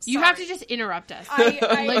 You Sorry. have to just interrupt us.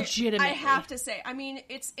 I Legitimately. I have to say, I mean,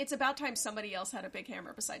 it's about time somebody else had a big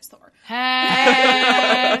hammer besides Thor.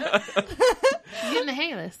 Hey. He's getting the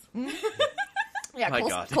hang of this. Yeah, My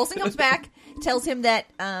God. Coulson comes back, tells him that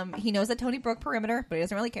he knows that Tony broke perimeter, but he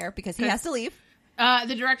doesn't really care because he has to leave.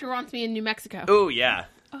 The director wants me in New Mexico. Oh, yeah.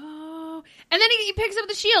 Oh. And then he picks up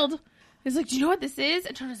the shield. He's like, do you know what this is?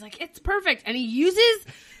 And Tony's like, it's perfect. And he uses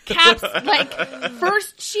Cap's, like,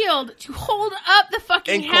 first shield to hold up the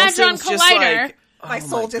fucking And Hadron Coulson's just Collider. like, My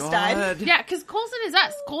soul just died. God. Yeah, because Coulson is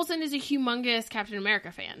us. Coulson is a humongous Captain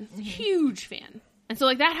America fan. Huge fan. And so,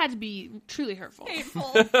 like, that had to be truly hurtful.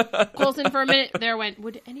 Painful. Coulson, for a minute there, went,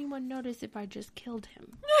 would anyone notice if I just killed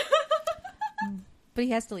him? But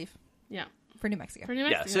he has to leave Yeah. for New Mexico. For New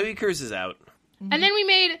Yeah, Mexico. so he cruises out. And then we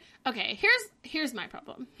made, okay, here's my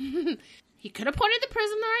problem. He could have pointed the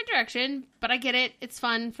prism the right direction, but I get it. It's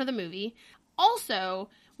fun for the movie. Also,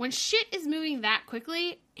 when shit is moving that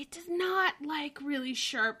quickly, it does not, like, really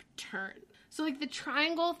sharp turn. So, like, the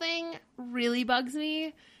triangle thing really bugs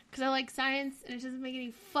me because I like science and it doesn't make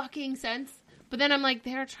any fucking sense. But then I'm like,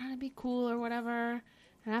 they're trying to be cool or whatever.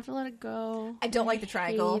 And I have to let it go. I don't like the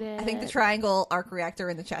triangle. hate I think the it. triangle arc reactor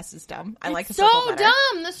in the chest is dumb. I like the It's circle so better.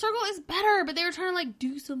 dumb. The circle is better, but they were trying to, like,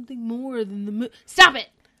 do something more than the Stop it.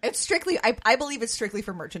 It's strictly, I believe it's strictly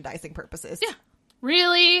for merchandising purposes. Yeah.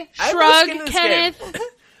 Really? I have no Shrug, skin in this Kenneth. game.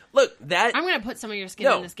 Look, that I'm going to put some of your skin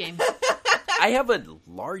No. in this game. I have a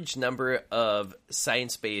large number of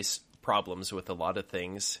science-based problems with a lot of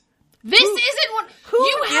things. This isn't what... Who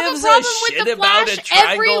you have a gives problem shit with the about Flash a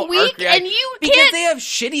triangle every week, arc reactor? and you Because can't... they have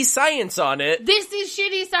shitty science on it. This is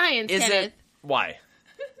shitty science, Is Kenneth. it? Why?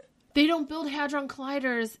 They don't build Hadron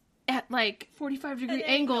Colliders at, like, 45-degree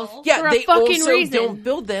angles angle. Yeah, for a they fucking also reason. don't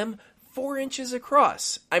build them 4 inches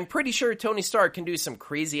across. I'm pretty sure Tony Stark can do some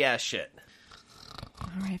crazy-ass shit. All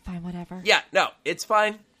right, fine, whatever. Yeah, no, it's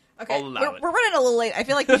fine. Okay, I'll allow it. we're running a little late. I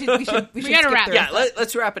feel like we should We skip gotta wrap. through. Yeah,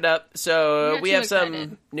 let's wrap it up. So got we too have some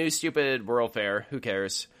excited. new stupid World Fair. Who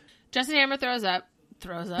cares? Justin Hammer throws up.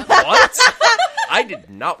 What? I did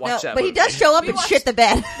not watch No, that but he movie. does show up and shit the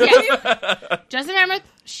bed. Yeah. Justin Hammer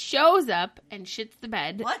shows up and shits the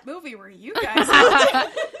bed. What movie were you guys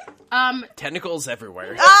in? Tentacles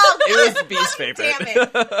everywhere. Oh, It was B's favorite. damn it.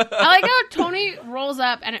 I like how Tony rolls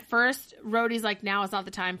up, and at first, Rhodey's like, now is not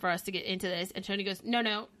the time for us to get into this. And Tony goes,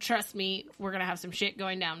 no, trust me, we're going to have some shit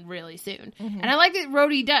going down really soon. And I like that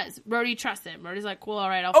Rhodey does. Rhodey trusts him. Rhodey's like, cool, all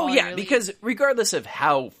right, I'll follow Oh, yeah, your lead. because regardless of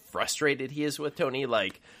how frustrated he is with Tony,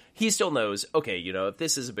 like, he still knows, okay, you know, if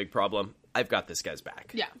this is a big problem, I've got this guy's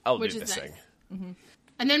back. Yeah, I'll which do is this nice. thing.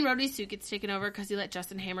 And then Rhodey's suit gets taken over because he let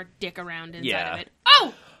Justin Hammer dick around inside Yeah. of it.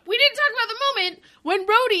 Oh, we didn't talk about the moment when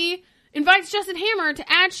Rhodey invites Justin Hammer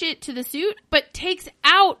to add shit to the suit, but takes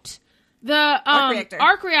out the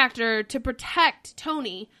arc reactor to protect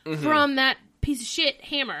Tony from that piece of shit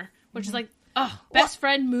hammer, which is like, best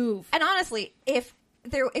friend move. And honestly, if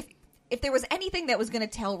there was anything that was going to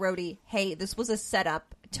tell Rhodey, hey, this was a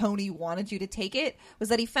setup, Tony wanted you to take it, was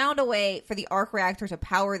that he found a way for the arc reactor to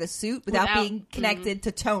power the suit without being connected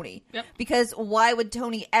to Tony. Yep. Because why would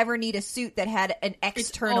Tony ever need a suit that had an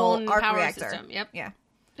external own arc power reactor? system. Yep. Yeah.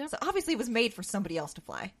 Yep. So obviously it was made for somebody else to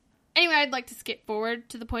fly. Anyway, I'd like to skip forward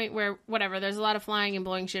to the point where, whatever, there's a lot of flying and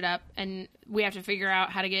blowing shit up, and we have to figure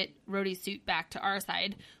out how to get Rhodey's suit back to our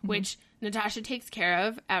side, which Natasha takes care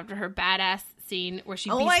of after her badass scene where she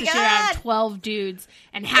Oh beats my the shit out God. of 12 dudes,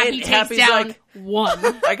 and Happy And takes Happy's down like, one.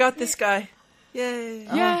 I got this guy. Yay. Yay!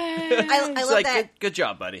 I It's love like, that good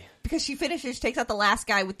job, buddy. because she finishes, takes out the last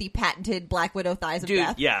guy with the patented Black Widow thighs of Dude,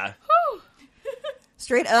 death. yeah.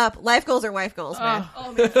 Straight up, life goals are wife goals, man.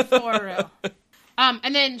 Oh, man, for real.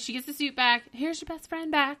 And then she gets the suit back. Here's your best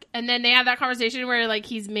friend back. And then they have that conversation where, like,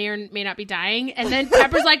 he's may or may not be dying. And then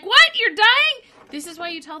Pepper's like, what? You're dying? This is why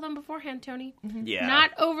you tell them beforehand, Tony. Yeah.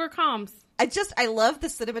 Not over comms. I love the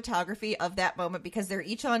cinematography of that moment because they're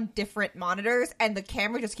each on different monitors and the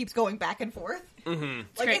camera just keeps going back and forth. Mm-hmm.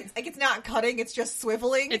 Like it's not cutting, it's just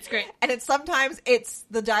swiveling. It's great. And sometimes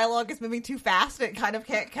the dialogue is moving too fast and it kind of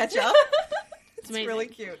can't catch up. It's really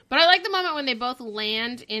cute. But I like the moment when they both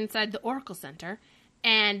land inside the Oracle Center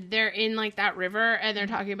and they're in like that river and they're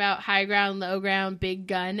talking about high ground, low ground, big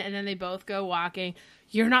gun, and then they both go walking.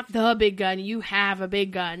 You're not the big gun, you have a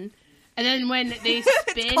big gun. And then when they spin...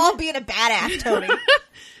 It's called being a badass, Tony.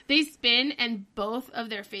 They spin and both of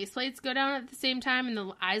their faceplates go down at the same time and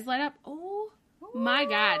the eyes light up. Oh my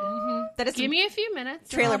God. That is Give me a few minutes.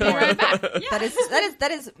 trailer and I'll be right back.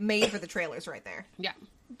 That is made for the trailers right there. Yeah.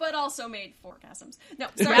 But also made for orgasms. No,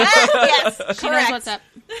 sorry. Yes, She correct. knows what's up.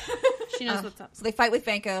 She knows what's up. So they fight with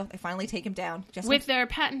Vanko. They finally take him down. Just With their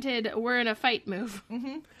patented "we're in a fight" move.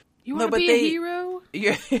 Mm-hmm. You want to but be a hero?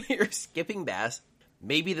 You're skipping past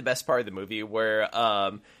maybe the best part of the movie where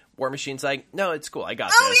War Machine's like, no, it's cool, I got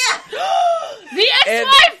this. yeah. The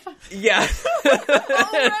ex-wife! Yeah.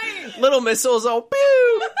 Right. Little missiles all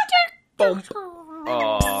pew! Boom.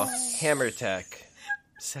 Aw, Hammer Tech.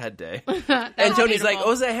 Sad day. And Tony's like,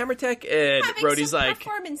 oh, is that Hammer Tech? And Having Rhodey's some like,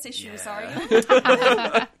 performance issues,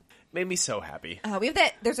 yeah. are you? made me so happy. We have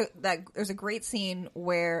that. There's a great scene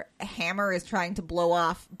where Hammer is trying to blow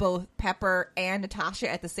off both Pepper and Natasha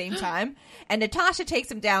at the same time, and Natasha takes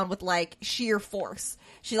him down with like sheer force.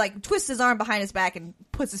 She like twists his arm behind his back and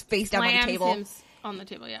puts his face down on the table. Him on the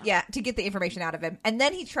table, yeah. Yeah, to get the information out of him, and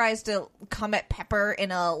then he tries to come at Pepper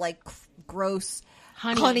in a like gross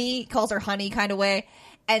honey calls her honey kind of way.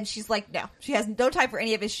 And she's like, no. She has no time for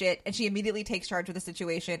any of his shit. And she immediately takes charge of the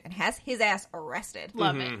situation and has his ass arrested.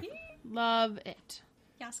 Love it. Love it.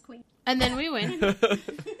 Yes, queen. And then we win.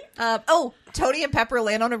 Tony and Pepper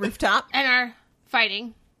land on a rooftop. And are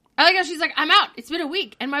fighting. I like how she's like, I'm out. It's been a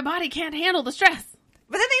week. And my body can't handle the stress.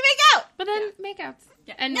 But then they make out. But then make outs.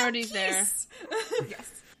 Yeah. And No Nordy's there. kiss. Yes.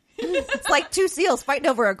 It's like two seals fighting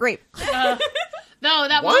over a grape. No,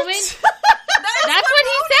 that What? moment... That's what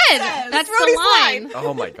he said. That's Rhodey's the line.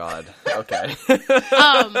 Oh my god. Okay. He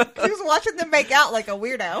was watching them make out like a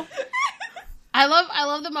weirdo. I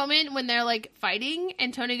love the moment when they're like fighting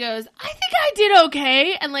and Tony goes, I think I did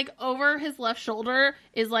okay, and like over his left shoulder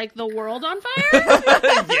is like the world on fire.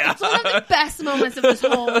 Yeah. It's one of the best moments of this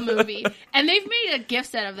whole movie. And they've made a gift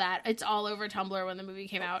set of that. It's all over Tumblr when the movie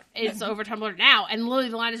came out. It's over Tumblr now. And literally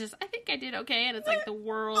the line is just, I think I did okay, and it's like the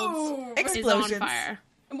world is on Explosions. fire.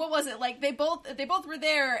 And what was it? Like they both were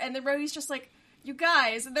there, and then Rhodey's just like, you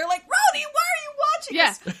guys, and they're like, Rhodey, why are you watching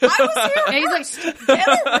Yeah. this? I was here. And he's first. like, Get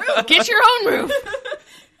a room. get your own roof.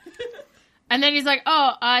 And then he's like,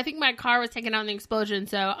 I think my car was taken out in the explosion,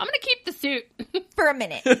 so I'm going to keep the suit. For a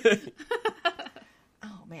minute.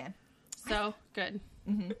 Oh, man. So, good.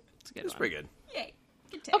 Mm-hmm. It's a good It's one. pretty good. Yay.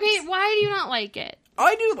 Good takes. Okay, why do you not like it?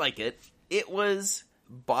 I do like it. It was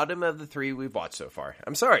bottom of the three we've watched so far.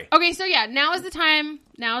 I'm sorry. Okay, so yeah, now is the time,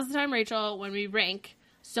 Rachel, when we rank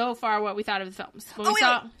so far what we thought of the films. When we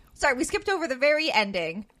saw... Sorry, we skipped over the very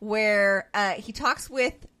ending where he talks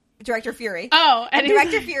with Director Fury. Oh, and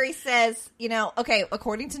Director Fury says, okay,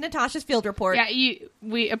 according to Natasha's field report. Yeah,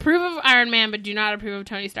 we approve of Iron Man, but do not approve of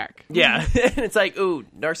Tony Stark. Yeah. And it's like, ooh,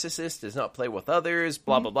 narcissist does not play with others,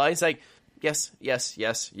 blah, blah, blah. He's like, yes. Yeah,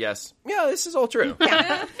 this is all true.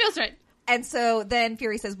 Yeah, feels right. And so then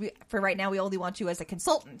Fury says, for right now, we only want you as a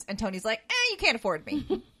consultant. And Tony's like, you can't afford me.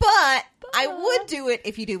 But I would do it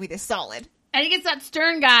if you do me this solid. And he gets that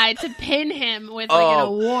Stern guy to pin him with like an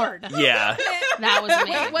award. Yeah. That was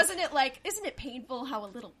amazing. Wait, wasn't it like, isn't it painful how a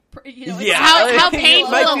little, Yeah. How It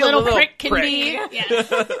painful might a feel little prick can prick. be.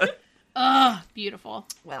 Yes. Ugh, beautiful.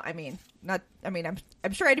 Well,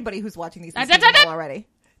 I'm sure anybody who's watching these has Da, seen da, them da, all da. already.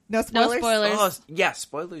 No spoilers? No spoilers. Oh, yeah,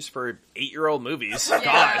 spoilers for 8-year-old movies.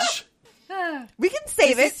 Gosh. We can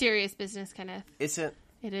save This is it. serious business, Kenneth. Isn't...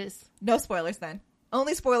 It is. No spoilers then.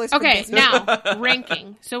 Only spoilers for Okay, Disney. now,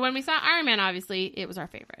 ranking. So when we saw Iron Man, obviously, it was our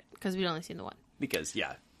favorite, because we'd only seen the one. Because,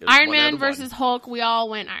 yeah. it was Iron one out Man of one. versus Hulk, we all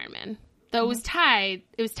went Iron Man. Though it was tied.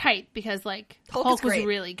 It was tight, because, like, Hulk Hulk is was great.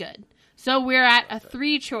 really good. So we're at a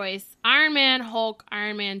 3-choice. Iron Man, Hulk,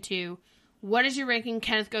 Iron Man 2. What is your ranking?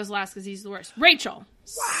 Kenneth goes last, because he's the worst. Rachel.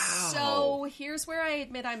 So here's where I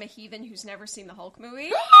admit I'm a heathen who's never seen the Hulk movie.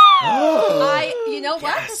 You know what?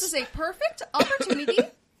 Yes. This is a perfect opportunity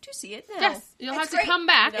to see it now. Yes, you'll have It's to great. come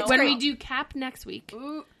back It's when great. we do Cap next week.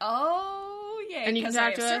 Ooh, oh, yeah. And you can because talk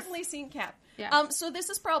I've to us. certainly seen Cap. Yeah. So this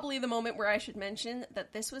is probably the moment where I should mention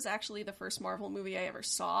that this was actually the first Marvel movie I ever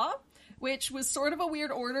saw. which was sort of a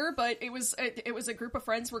weird order, but it was a group of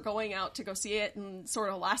friends were going out to go see it, and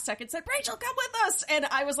sort of last second said, Rachel, come with us! And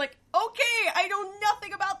I was like, okay, I know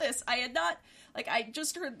nothing about this. I had not, I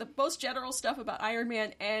just heard the most general stuff about Iron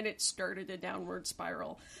Man, and it started a downward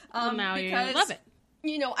spiral. Now you because, love it.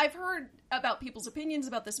 I've heard about people's opinions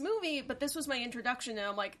about this movie, but this was my introduction, and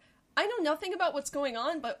I'm like, I know nothing about what's going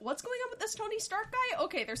on, but what's going on with this Tony Stark guy?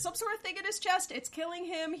 Okay, there's some sort of thing in his chest, it's killing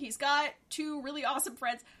him, he's got 2 really awesome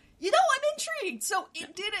friends. I'm intrigued! So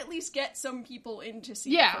it did at least get some people in to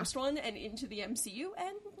see the first one and into the MCU,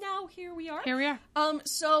 and now here we are.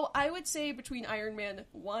 So I would say between Iron Man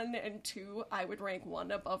 1 and 2, I would rank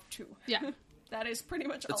 1 above 2. Yeah. That is pretty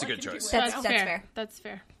much That's all a I good can choice. do right That's now. fair. That's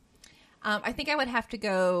fair. I think I would have to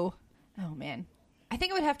go... Oh, man. I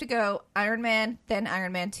think I would have to go Iron Man, then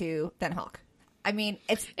Iron Man 2, then Hulk. I mean,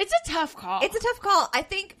 it's a tough call. It's a tough call. I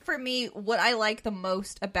think for me, what I like the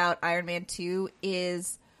most about Iron Man 2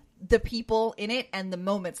 is the people in it and the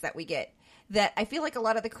moments that we get. That I feel like a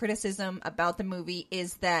lot of the criticism about the movie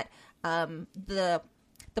is that the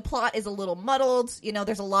plot is a little muddled.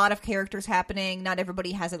 There's a lot of characters happening. Not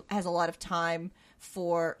everybody has a lot of time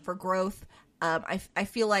for growth. I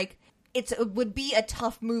feel like it would be a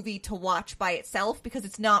tough movie to watch by itself because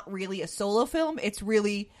it's not really a solo film. It's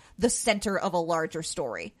really the center of a larger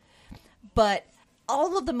story. But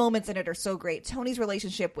all of the moments in it are so great. Tony's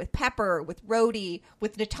relationship with Pepper, with Rhodey,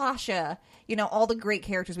 with Natasha, all the great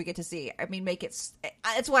characters we get to see. I mean, it's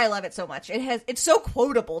why I love it so much. It's so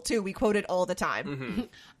quotable too. We quote it all the time. Mm-hmm.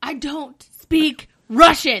 I don't speak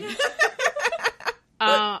Russian.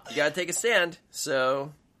 But you gotta take a stand,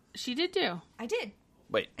 so... She did too. I did.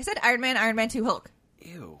 Wait. I said Iron Man 2, Hulk.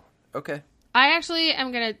 Ew. Okay. I actually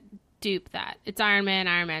am going to dupe that. It's Iron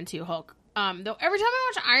Man 2, Hulk. Though every time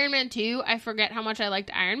I watch Iron Man 2, I forget how much I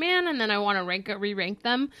liked Iron Man, and then I want to re-rank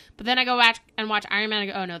them. But then I go back and watch Iron Man,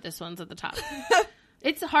 and I go, oh no, this one's at the top.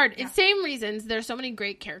 It's hard. Yeah. It's same reasons. There's so many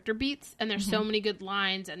great character beats, and there's so many good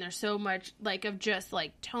lines, and there's so much, of just,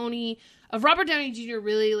 Robert Downey Jr.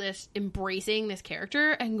 really embracing this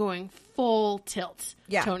character and going full tilt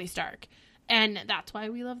Tony Stark. And that's why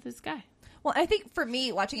we love this guy. Well, I think for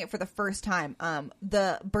me, watching it for the first time,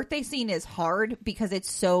 the birthday scene is hard because it's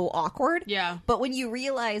so awkward. Yeah. But when you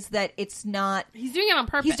realize that it's not... He's doing it on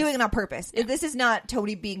purpose. Yeah. This is not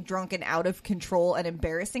Tony being drunk and out of control and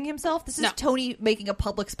embarrassing himself. This is Tony making a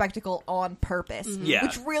public spectacle on purpose. Mm-hmm. Yeah.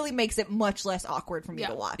 Which really makes it much less awkward for me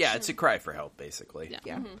to watch. Yeah, it's a cry for help, basically.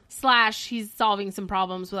 Yeah. Mm-hmm. / he's solving some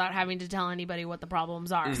problems without having to tell anybody what the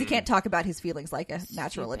problems are. Because he can't talk about his feelings like a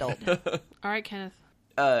natural adult. All right, Kenneth.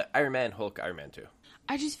 Iron Man, Hulk, Iron Man 2.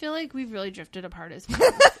 I just feel like we've really drifted apart as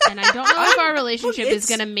friends. And I don't know if our relationship is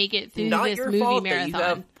going to make it through this movie fault marathon. That you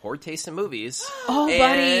have poor taste in movies. Oh,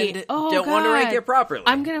 buddy. Oh, don't want to rank it properly.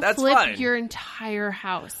 I'm going to flip fine. your entire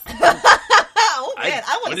house. Oh, man.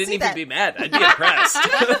 I want to see that. wouldn't even be mad. I'd be impressed.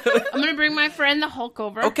 I'm going to bring my friend the Hulk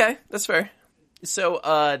over. Okay, that's fair. So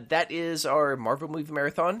that is our Marvel movie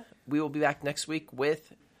marathon. We will be back next week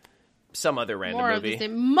with some other random More movie. of the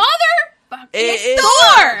same motherfucking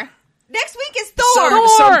Thor! Next week is Thor!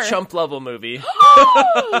 Some chump level movie.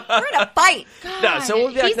 We're in a fight. God, No, so we'll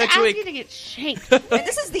be back he's next week. asking to get shanked. And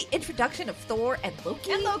this is the introduction of Thor and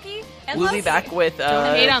Loki. We'll be back with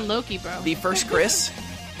Don't hate on Loki, bro. the first Chris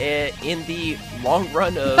in the long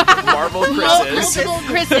run of Marvel Chris's. Multiple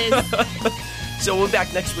Chris's. So we'll be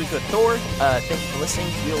back next week with Thor. Thank you for listening.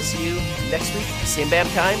 We'll see you next week. Same BAM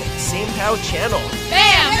time, same POW channel.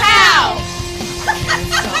 Bam! Pow!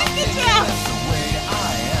 Good job.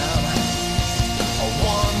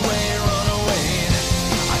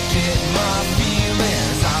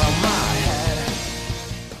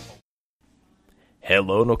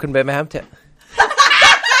 Hello and welcome to BAM time.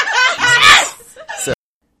 So,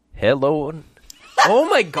 hello. Oh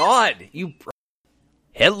my God!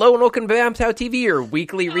 Hello and welcome to BamPow TV, your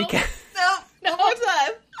weekly recap. No more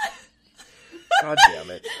time. God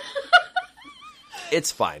damn it.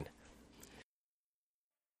 It's fine.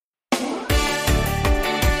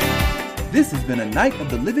 This has been a Night of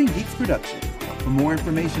the Living Geeks production. For more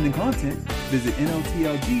information and content, visit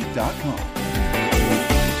NOTLG.com.